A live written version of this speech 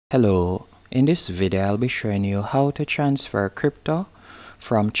Hello, in this video I'll be showing you how to transfer crypto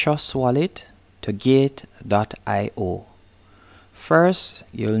from Trust Wallet to Gate.io. First,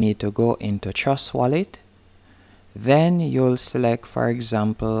 you'll need to go into Trust Wallet. Then you'll select, for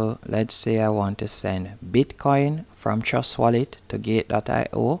example, let's say I want to send Bitcoin from Trust Wallet to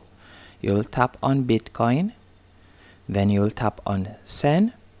Gate.io. You'll tap on Bitcoin. Then you'll tap on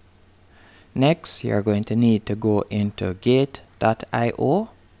Send. Next, you're going to need to go into Gate.io.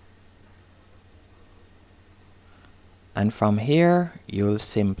 And from here, you'll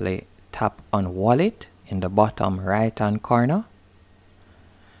simply tap on Wallet in the bottom right hand corner.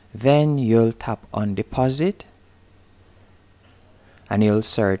 Then you'll tap on Deposit. And you'll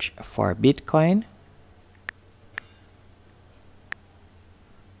search for Bitcoin.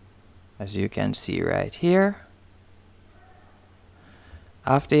 As you can see right here.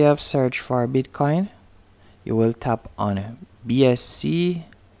 After you have searched for Bitcoin, you will tap on BSC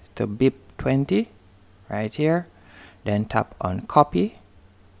to BIP20 right here. Then tap on Copy.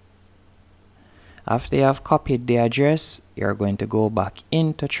 After you have copied the address, you're going to go back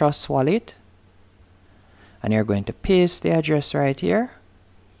into Trust Wallet. And you're going to paste the address right here.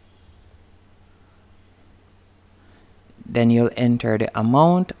 Then you'll enter the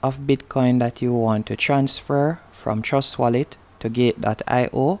amount of Bitcoin that you want to transfer from Trust Wallet to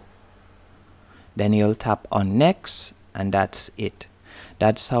Gate.io. Then you'll tap on Next, and that's it.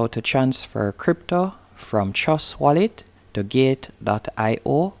 That's how to transfer crypto from Trust Wallet to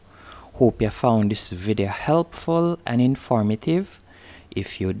Gate.io. Hope you found this video helpful and informative.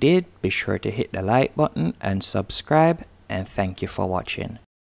 If you did, be sure to hit the like button and subscribe, and thank you for watching.